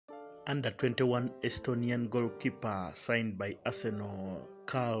Under 21 Estonian goalkeeper signed by Arsenal,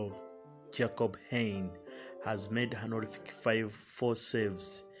 Karl Jakob Hein, has made honorific 4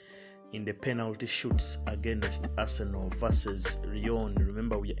 saves in the penalty shoots against Arsenal versus Lyon.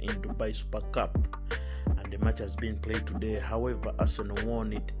 Remember, we are in Dubai Super Cup and the match has been played today. However, Arsenal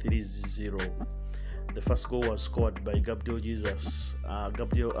won it 3-0. The first goal was scored by Gabriel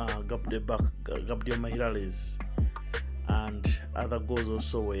Magalhães, and other goals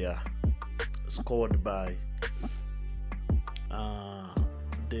also were scored by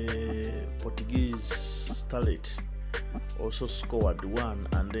the Portuguese starlet. Also scored one,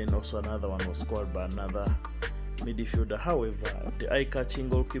 and then also another one was scored by another midfielder. However, the eye-catching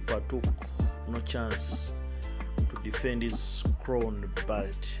goalkeeper took no chance to defend his crown,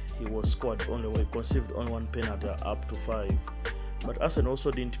 but he was scored he conceived only 1 penalty up to 5. But Arsenal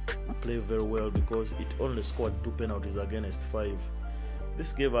also didn't play very well because it only scored 2 penalties against 5.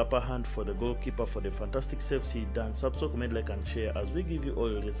 This gave upper hand for the goalkeeper for the fantastic saves he done. Subscribe, comment, like and share as we give you all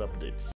these updates.